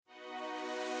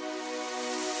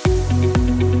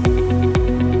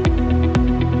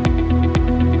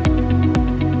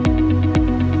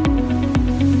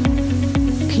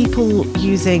people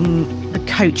using the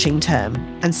coaching term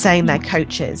and saying they're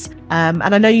coaches. And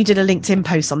I know you did a LinkedIn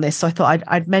post on this, so I thought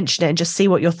I'd mention it and just see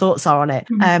what your thoughts are on it.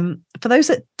 For those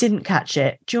that didn't catch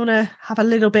it, do you want to have a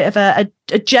little bit of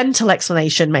a gentle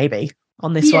explanation maybe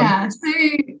on this one? Yeah, so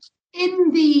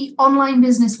in the online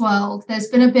business world, there's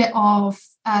been a bit of,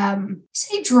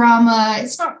 say, drama.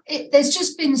 There's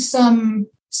just been some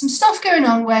stuff going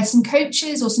on where some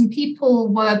coaches or some people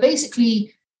were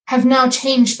basically have now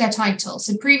changed their title.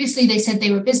 So previously they said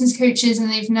they were business coaches,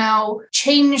 and they've now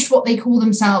changed what they call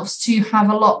themselves to have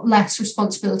a lot less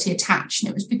responsibility attached. And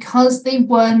it was because they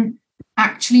weren't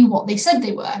actually what they said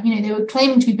they were. You know, they were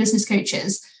claiming to be business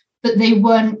coaches, but they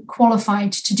weren't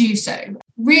qualified to do so.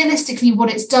 Realistically,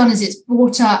 what it's done is it's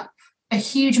brought up a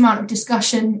huge amount of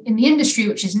discussion in the industry,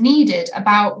 which is needed,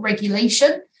 about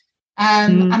regulation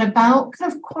and about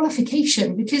kind of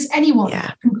qualification, because anyone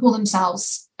can call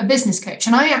themselves a business coach.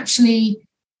 And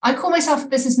I call myself a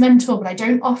business mentor, but I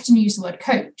don't often use the word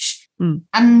coach.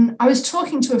 And I was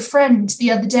talking to a friend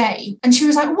the other day, and she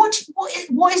was like,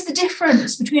 what is the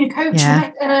difference between a coach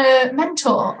and a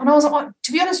mentor? And I was like, well,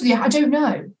 to be honest with you, I don't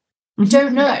know. I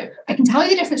don't know. I can tell you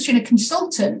the difference between a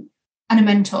consultant and a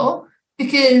mentor,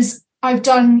 because I've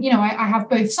done, I have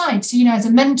both sides. So, as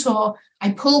a mentor, I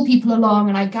pull people along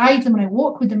and I guide them and I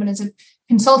walk with them. And as a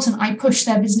consultant, I push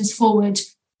their business forward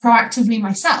proactively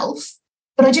myself.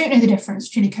 But I don't know the difference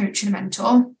between a coach and a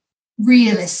mentor.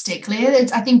 Realistically,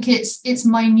 I think it's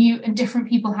minute, and different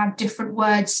people have different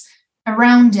words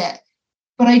around it.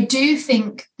 But I do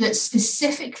think that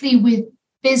specifically with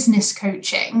business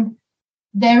coaching,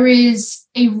 there is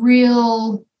a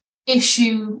real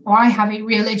issue, or I have a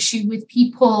real issue with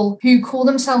people who call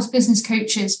themselves business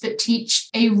coaches but teach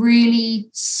a really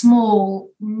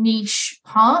small niche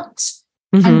part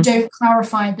and don't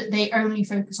clarify that they only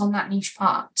focus on that niche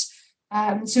part.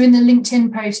 So in the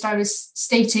LinkedIn post, I was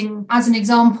stating as an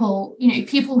example,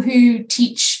 people who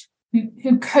teach,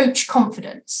 who coach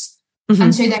confidence.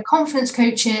 And so they're confidence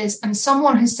coaches, and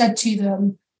someone has said to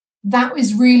them, that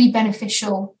was really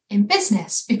beneficial in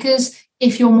business, because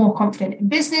if you're more confident in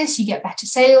business, you get better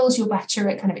sales, you're better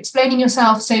at kind of explaining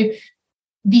yourself. So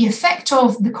the effect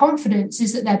of the confidence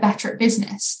is that they're better at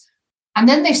business. And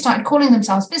then they started calling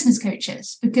themselves business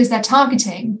coaches because they're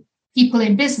targeting people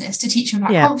in business to teach them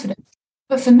about confidence.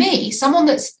 But for me, someone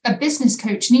that's a business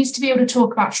coach needs to be able to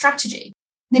talk about strategy.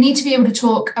 They need to be able to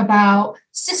talk about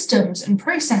systems and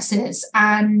processes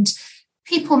and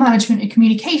people management and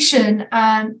communication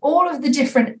and all of the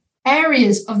different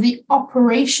areas of the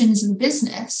operations of the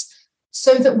business,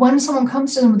 so that when someone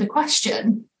comes to them with a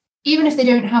question, even if they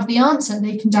don't have the answer,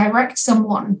 they can direct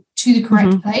someone to the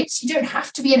correct place. You don't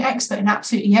have to be an expert in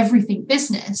absolutely everything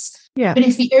business. But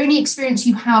if the only experience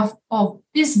you have of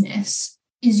business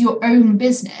is your own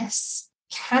business,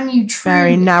 can you truly...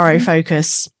 Very narrow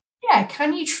focus. Yeah,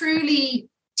 can you truly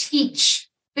teach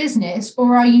business,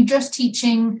 or are you just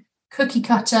teaching cookie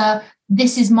cutter,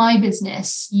 this is my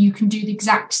business, you can do the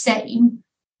exact same,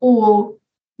 or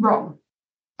wrong?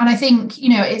 And I think,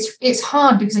 it's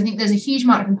hard, because I think there's a huge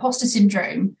amount of imposter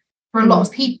syndrome for a lot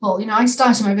of people. I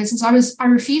started my business, I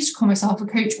refused to call myself a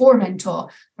coach or a mentor.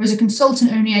 I was a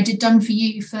consultant only. I did done for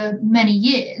you for many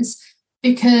years,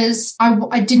 because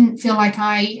I didn't feel like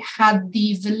I had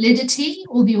the validity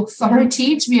or the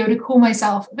authority to be able to call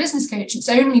myself a business coach. It's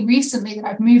only recently that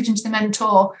I've moved into the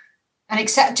mentor and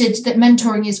accepted that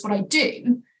mentoring is what I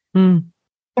do.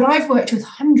 But I've worked with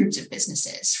hundreds of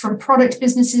businesses, from product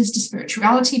businesses to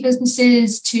spirituality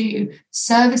businesses to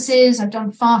services. I've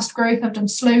done fast growth, I've done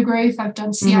slow growth, I've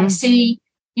done CIC.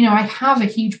 I have a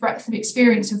huge breadth of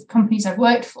experience of companies I've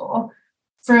worked for,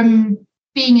 from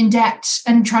being in debt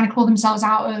and trying to claw themselves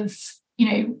out of,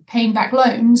 paying back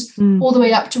loans, all the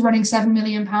way up to running £7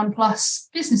 million plus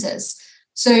businesses.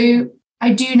 So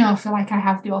I do now feel like I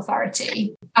have the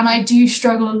authority, and I do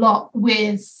struggle a lot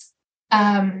with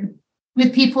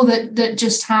people that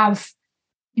just have,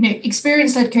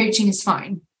 experience-led coaching is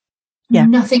fine.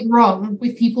 Nothing wrong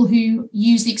with people who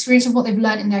use the experience of what they've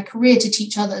learned in their career to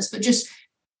teach others, but just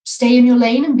stay in your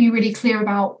lane and be really clear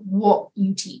about what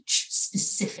you teach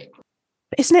specifically.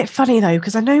 Isn't it funny though?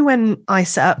 Because I know when I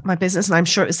set up my business, and I'm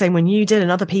sure it was the same when you did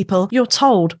and other people, you're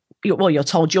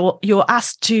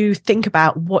asked to think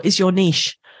about what is your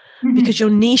niche, because your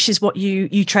niche is what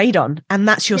you trade on, and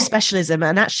that's your specialism.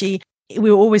 And actually,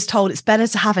 we were always told it's better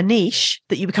to have a niche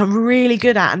that you become really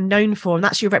good at and known for, and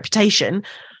that's your reputation.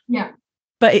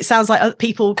 But it sounds like other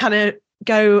people kind of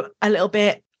go a little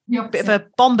bit of a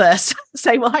bomb burst,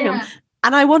 say, well, hang on.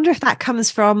 And I wonder if that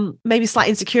comes from maybe slight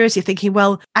insecurity of thinking,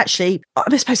 well, actually,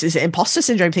 I suppose it's imposter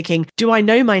syndrome, thinking, do I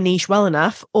know my niche well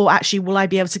enough, or actually will I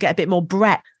be able to get a bit more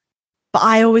breadth? But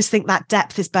I always think that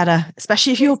depth is better,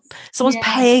 especially if someone's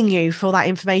paying you for that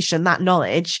information, that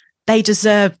knowledge. They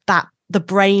deserve that, the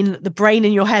brain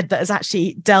in your head that has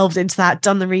actually delved into that,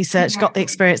 done the research, got the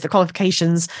experience, the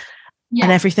qualifications,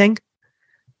 and everything.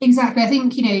 Exactly. I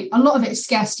think, a lot of it is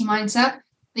scarcity mindset.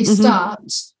 They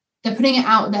start, they're putting it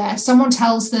out there. Someone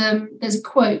tells them, there's a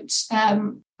quote,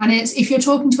 and it's, if you're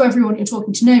talking to everyone, you're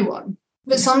talking to no one.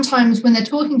 But sometimes when they're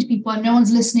talking to people and no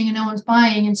one's listening and no one's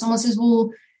buying, and someone says,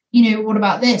 well, what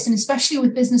about this? And especially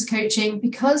with business coaching,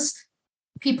 because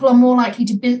people are more likely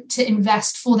to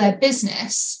invest for their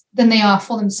business than they are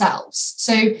for themselves.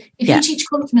 So if you teach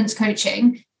confidence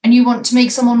coaching and you want to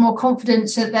make someone more confident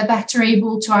so that they're better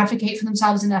able to advocate for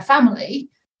themselves and their family,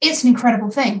 it's an incredible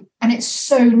thing and it's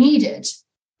so needed.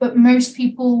 But most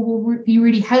people will be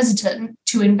really hesitant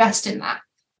to invest in that.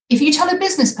 If you tell a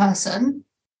business person,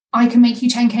 I can make you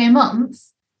 10K a month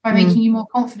by making you more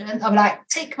confident, I'll be like,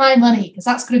 take my money, because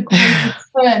that's going to grow a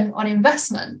return on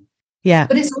investment. Yeah.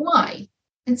 But it's a lie.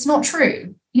 It's not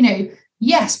true.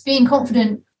 Yes, being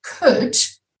confident could,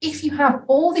 if you have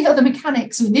all the other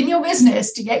mechanics within your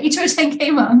business to get you to a 10K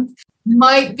a month,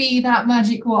 might be that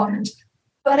magic wand.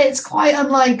 But it's quite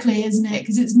unlikely, isn't it?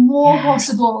 Because it's more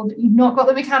possible that you've not got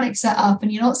the mechanics set up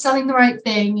and you're not selling the right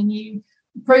thing and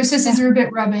processes are a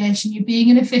bit rubbish and you're being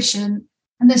inefficient,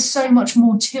 and there's so much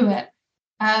more to it.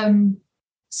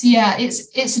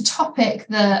 It's a topic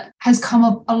that has come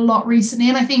up a lot recently.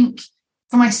 And I think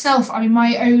for myself,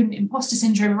 my own imposter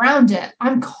syndrome around it,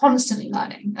 I'm constantly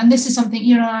learning. And this is something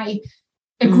you and I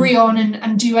agree on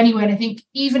and do anyway. And I think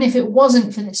even if it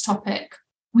wasn't for this topic,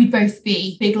 we'd both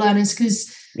be big learners,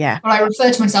 because I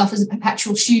refer to myself as a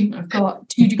perpetual student. I've got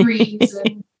 2 degrees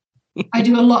and I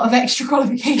do a lot of extra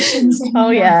qualifications.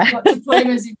 I've got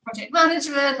diplomas in project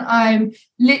management. I'm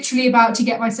literally about to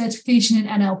get my certification in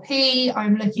NLP.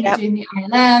 I'm looking at doing the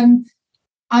ILM.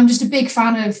 I'm just a big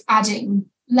fan of adding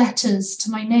letters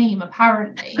to my name,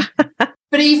 apparently.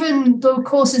 But even the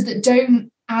courses that don't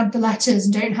add the letters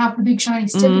and don't have the big shiny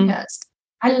certificates,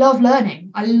 I love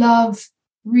learning. I love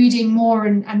reading more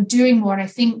and doing more. And I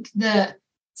think that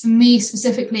for me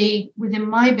specifically within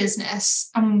my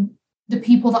business, the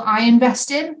people that I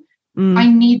invest in, I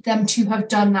need them to have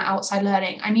done that outside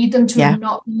learning. I need them to have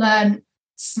not learned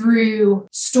through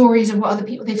stories of what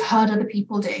they've heard other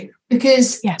people do,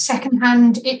 because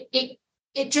secondhand,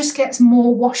 it just gets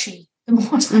more washy the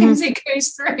more times it goes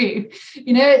through.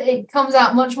 It comes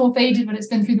out much more faded when it's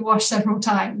been through the wash several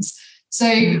times.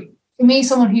 So for me,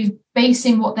 someone who's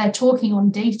basing what they're talking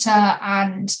on data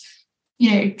and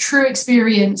true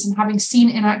experience and having seen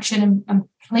it in action and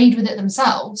played with it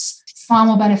themselves, far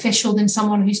more beneficial than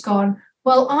someone who's gone,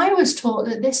 well, I was taught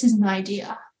that this is an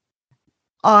idea.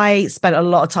 I spent a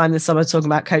lot of time this summer talking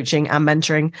about coaching and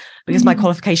mentoring, because my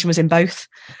qualification was in both.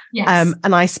 Yes.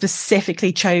 And I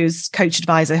specifically chose Coach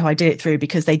Advisor, who I did it through,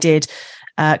 because they did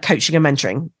coaching and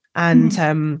mentoring.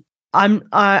 And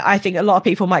I think a lot of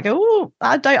people might go, oh,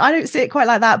 I don't see it quite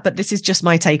like that, but this is just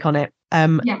my take on it.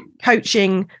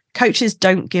 Coaches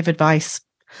don't give advice.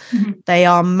 They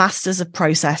are masters of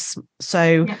process.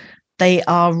 So they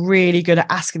are really good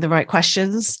at asking the right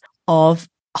questions, of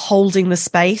holding the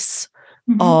space,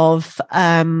 of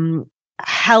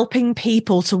helping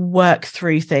people to work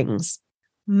through things.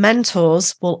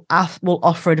 Mentors will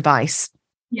offer advice.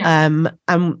 And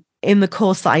in the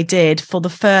course that I did for the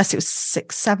first, it was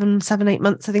 8 months,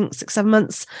 I think 6-7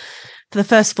 months. For the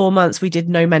first 4 months, we did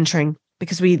no mentoring,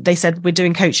 because they said we're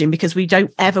doing coaching because we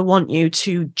don't ever want you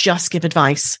to just give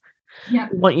advice. We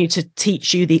want you to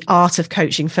teach you the art of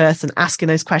coaching first, and asking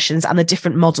those questions and the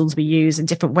different models we use and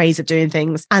different ways of doing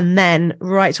things. And then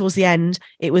right towards the end,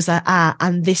 it was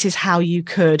and this is how you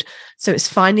could. So it's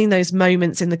finding those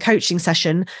moments in the coaching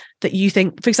session that you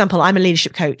think, for example, I'm a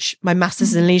leadership coach. My master's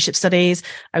is in leadership studies.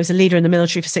 I was a leader in the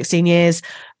military for 16 years.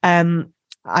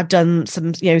 I've done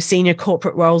some, senior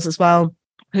corporate roles as well,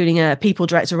 including a people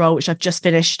director role, which I've just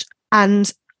finished.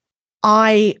 And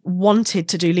I wanted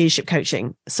to do leadership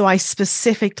coaching. So I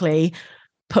specifically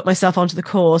put myself onto the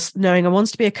course knowing I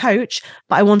wanted to be a coach,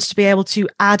 but I wanted to be able to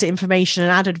add information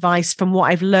and add advice from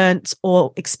what I've learnt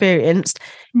or experienced,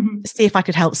 see if I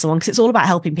could help someone, because it's all about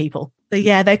helping people. But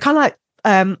they're kind of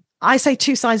like, I say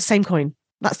 2 sides of the same coin.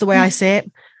 That's the way I see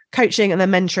it. Coaching and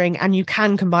then mentoring, and you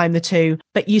can combine the two.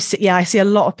 But I see a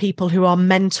lot of people who are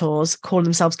mentors calling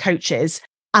themselves coaches,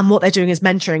 and what they're doing is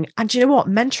mentoring. And do you know what?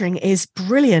 Mentoring is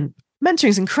brilliant. Mentoring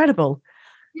is incredible.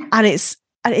 And it's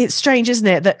strange, isn't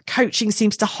it, that coaching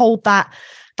seems to hold that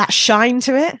shine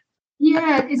to it?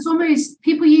 Yeah, it's almost,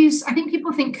 I think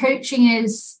people think coaching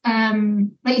is,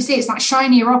 like you say, it's that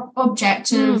shinier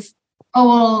object of,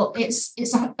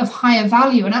 it's of higher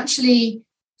value. And actually,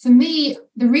 for me,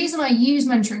 the reason I use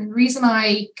mentoring, the reason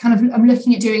I'm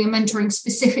looking at doing a mentoring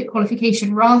specific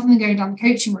qualification rather than going down the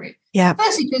coaching route. Yeah.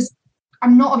 Firstly, because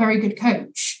I'm not a very good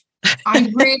coach.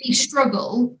 I really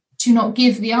struggle to not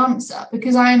give the answer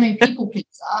because I am a people pleaser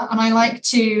and I like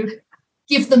to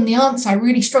give them the answer. I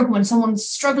really struggle when someone's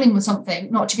struggling with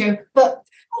something, not to go, but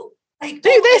do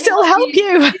this, it'll help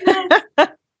you.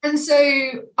 And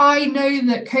so I know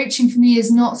that coaching for me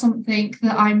is not something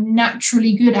that I'm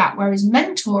naturally good at, whereas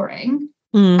mentoring,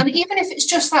 and even if it's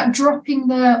just that dropping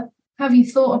the have you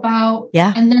thought about,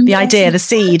 and then the idea, the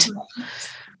seed,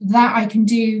 that I can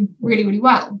do really, really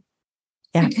well.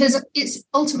 Yeah. Because it's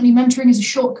ultimately mentoring is a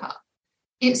shortcut.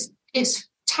 It's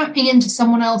tapping into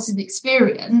someone else's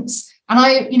experience.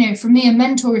 And for me, a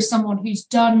mentor is someone who's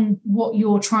done what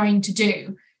you're trying to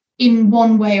do in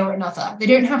one way or another. They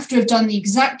don't have to have done the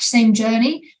exact same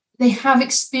journey. They have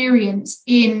experience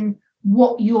in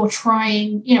what you're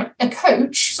trying. A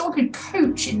coach, someone could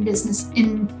coach in business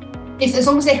as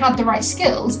long as they had the right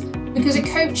skills, because a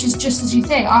coach is, just as you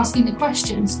say, asking the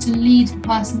questions to lead the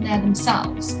person there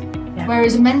themselves. Yeah.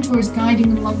 Whereas a mentor is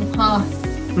guiding them along the path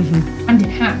hand in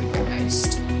hand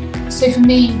almost. So for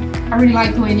me, I really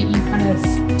like the way that you kind of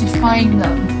define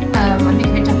them. I think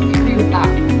I definitely agree with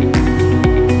that.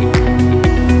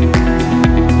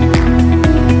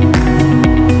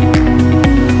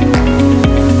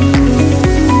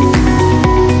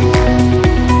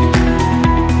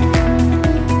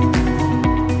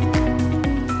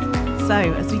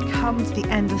 So, as we come to the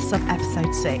end of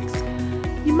sub-episode 6,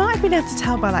 you might have been able to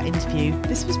tell by that interview,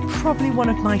 this was probably one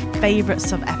of my favourite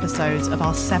sub-episodes of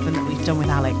our 7 that we've done with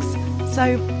Alex.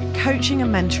 So, coaching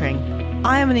and mentoring.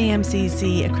 I am an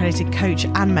EMCC accredited coach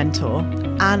and mentor,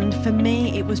 and for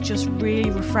me, it was just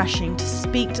really refreshing to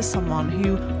speak to someone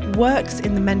who works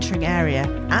in the mentoring area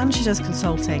and she does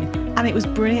consulting, and it was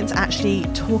brilliant to actually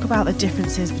talk about the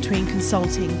differences between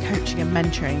consulting, coaching and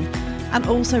mentoring, and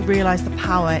also realise the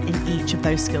power in each of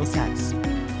those skill sets.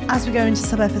 As we go into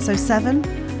sub-episode 7,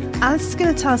 Alice is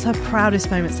going to tell us her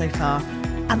proudest moment so far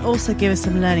and also give us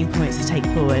some learning points to take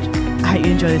forward. I hope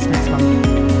you enjoy this next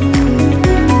one.